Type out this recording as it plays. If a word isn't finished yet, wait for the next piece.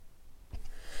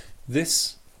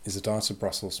This is a Diet of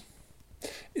Brussels.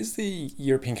 Is the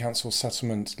European Council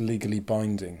settlement legally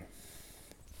binding?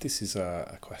 This is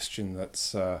a question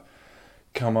that's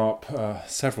come up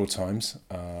several times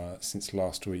since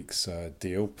last week's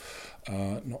deal,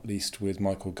 not least with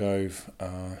Michael Gove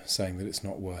saying that it's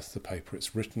not worth the paper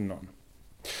it's written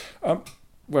on.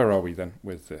 Where are we then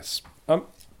with this?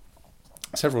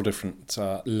 Several different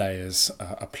layers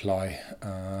apply,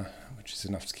 which is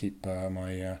enough to keep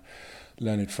my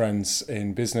learned friends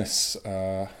in business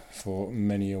for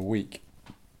many a week.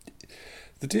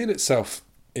 The deal itself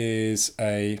is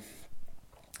a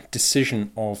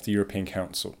decision of the European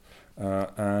Council,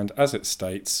 and as it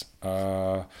states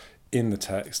in the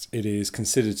text, it is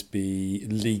considered to be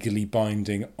legally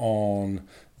binding on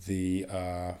the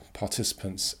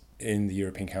participants in the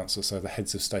European Council, so the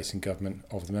heads of state and government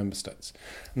of the member states.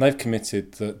 And they've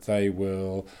committed that they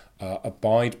will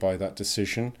abide by that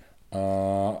decision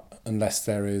unless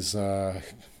there is a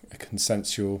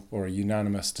consensual or a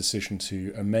unanimous decision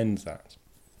to amend that.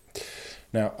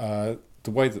 Now,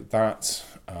 the way that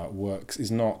works is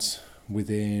not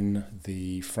within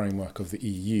the framework of the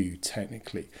EU,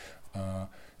 technically.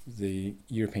 The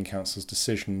European Council's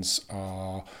decisions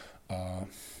are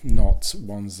not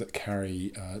ones that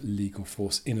carry legal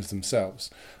force in of themselves.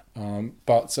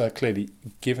 But clearly,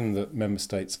 given that member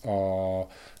states are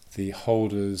the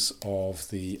holders of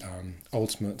the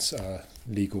ultimate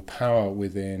legal power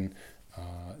within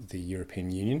the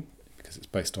European Union, because it's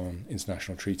based on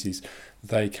international treaties,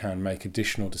 they can make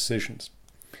additional decisions.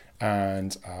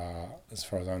 And as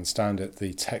far as I understand it,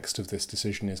 the text of this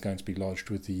decision is going to be lodged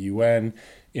with the UN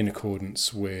in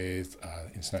accordance with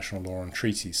international law and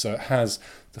treaties. So it has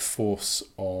the force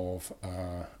of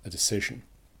a decision.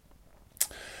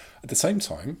 At the same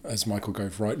time, as Michael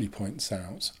Gove rightly points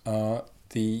out,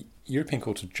 the European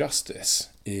Court of Justice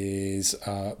is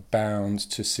bound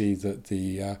to see that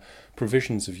the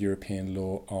provisions of European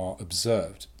law are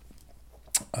observed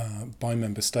by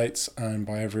member states and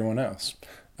by everyone else,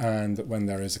 and that when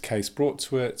there is a case brought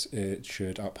to it, it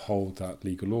should uphold that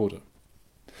legal order.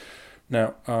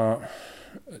 Now,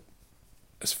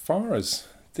 as far as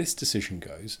this decision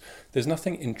goes, there's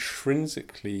nothing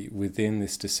intrinsically within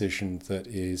this decision that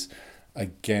is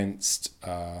against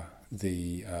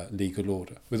the legal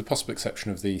order, with the possible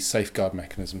exception of the safeguard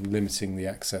mechanism limiting the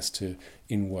access to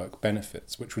in-work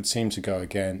benefits, which would seem to go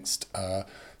against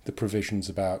the provisions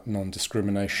about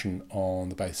non-discrimination on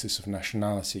the basis of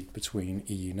nationality between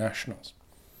EU nationals.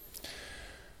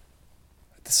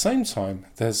 At the same time,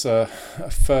 there's a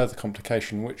further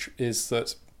complication, which is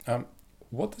that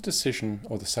what the decision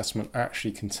or the settlement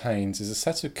actually contains is a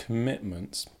set of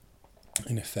commitments,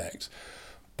 in effect,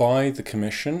 by the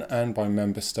Commission and by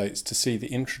member states to see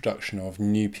the introduction of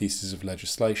new pieces of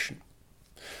legislation.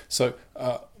 So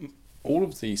all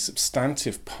of the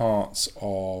substantive parts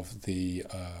of the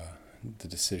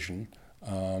decision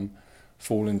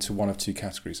fall into one of two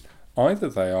categories. Either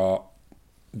they are,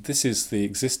 this is the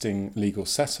existing legal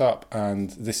setup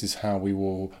and this is how we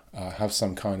will have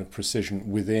some kind of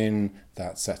precision within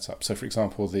that setup. So, for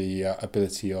example, the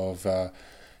ability of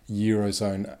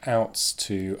Eurozone outs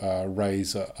to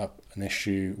raise an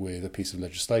issue with a piece of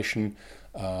legislation.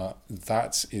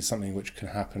 That is something which can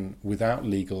happen without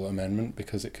legal amendment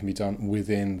because it can be done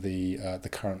within the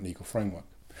current legal framework.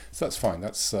 So that's fine.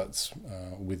 That's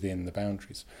within the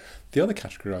boundaries. The other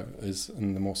category is,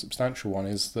 and the more substantial one,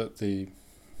 is that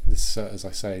this, as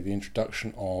I say, the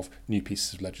introduction of new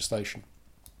pieces of legislation.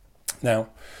 Now,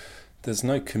 there's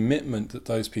no commitment that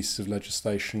those pieces of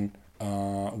legislation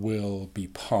will be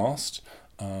passed,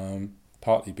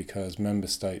 partly because member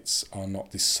states are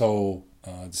not the sole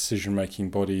decision-making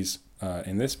bodies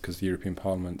in this, because the European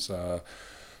Parliament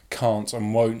can't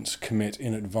and won't commit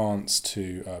in advance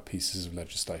to pieces of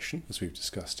legislation, as we've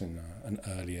discussed in an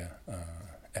earlier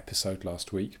episode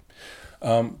last week,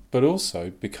 but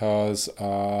also because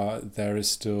there is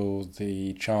still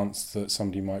the chance that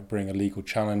somebody might bring a legal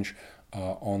challenge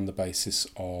on the basis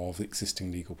of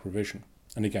existing legal provision.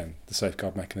 And again, the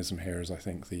safeguard mechanism here is, I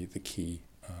think, the key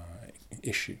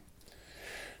issue.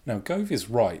 Now, Gove is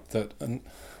right that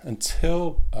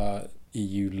until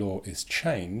EU law is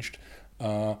changed,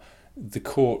 the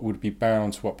court would be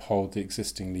bound to uphold the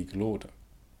existing legal order.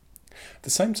 At the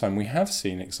same time, we have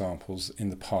seen examples in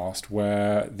the past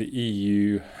where the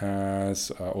EU has,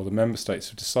 or the member states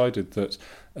have decided that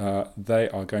they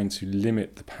are going to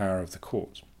limit the power of the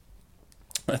court.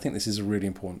 I think this is a really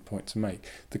important point to make.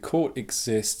 The court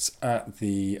exists at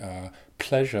the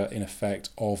pleasure, in effect,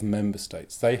 of member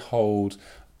states. They hold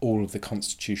all of the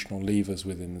constitutional levers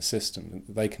within the system.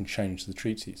 They can change the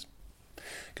treaties.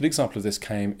 A good example of this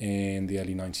came in the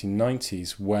early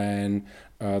 1990s when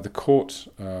the court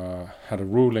had a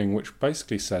ruling which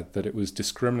basically said that it was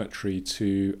discriminatory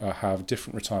to have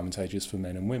different retirement ages for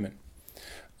men and women.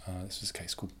 This was a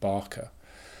case called Barker.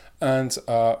 And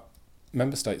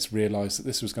member states realised that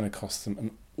this was going to cost them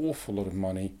an awful lot of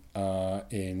money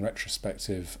in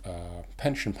retrospective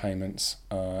pension payments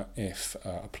if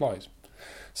applied.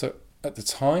 So at the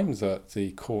time that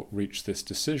the court reached this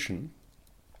decision,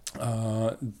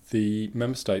 the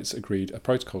member states agreed a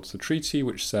protocol to the treaty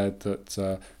which said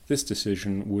that this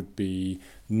decision would be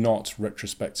not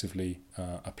retrospectively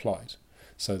applied,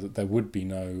 so that there would be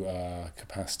no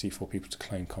capacity for people to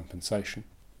claim compensation.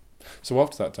 So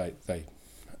after that date, they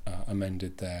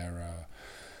amended their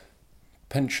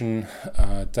pension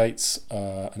dates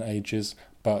and ages,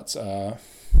 but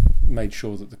made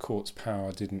sure that the court's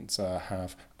power didn't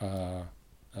have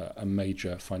a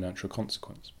major financial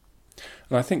consequence.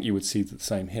 And I think you would see the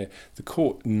same here. The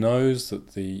court knows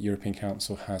that the European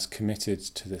Council has committed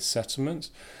to this settlement.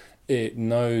 It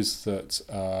knows that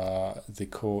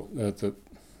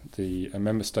the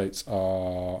member states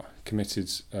are committed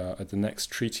at the next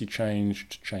treaty change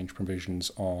to change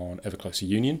provisions on ever closer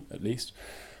union, at least.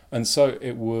 And so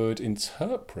it would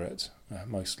interpret,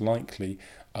 most likely,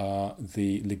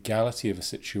 the legality of a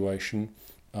situation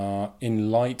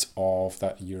in light of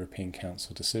that European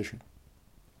Council decision.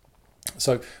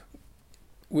 So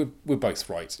we're both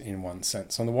right in one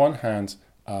sense. On the one hand,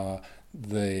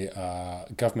 the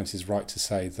government is right to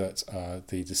say that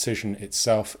the decision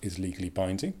itself is legally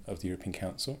binding of the European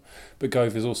Council, but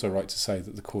Gove is also right to say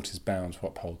that the court is bound to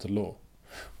uphold the law.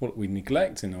 What we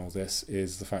neglect in all this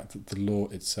is the fact that the law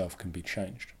itself can be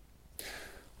changed.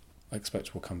 I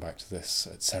expect we'll come back to this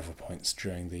at several points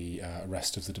during the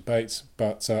rest of the debate,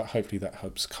 but hopefully that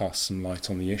helps cast some light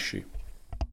on the issue.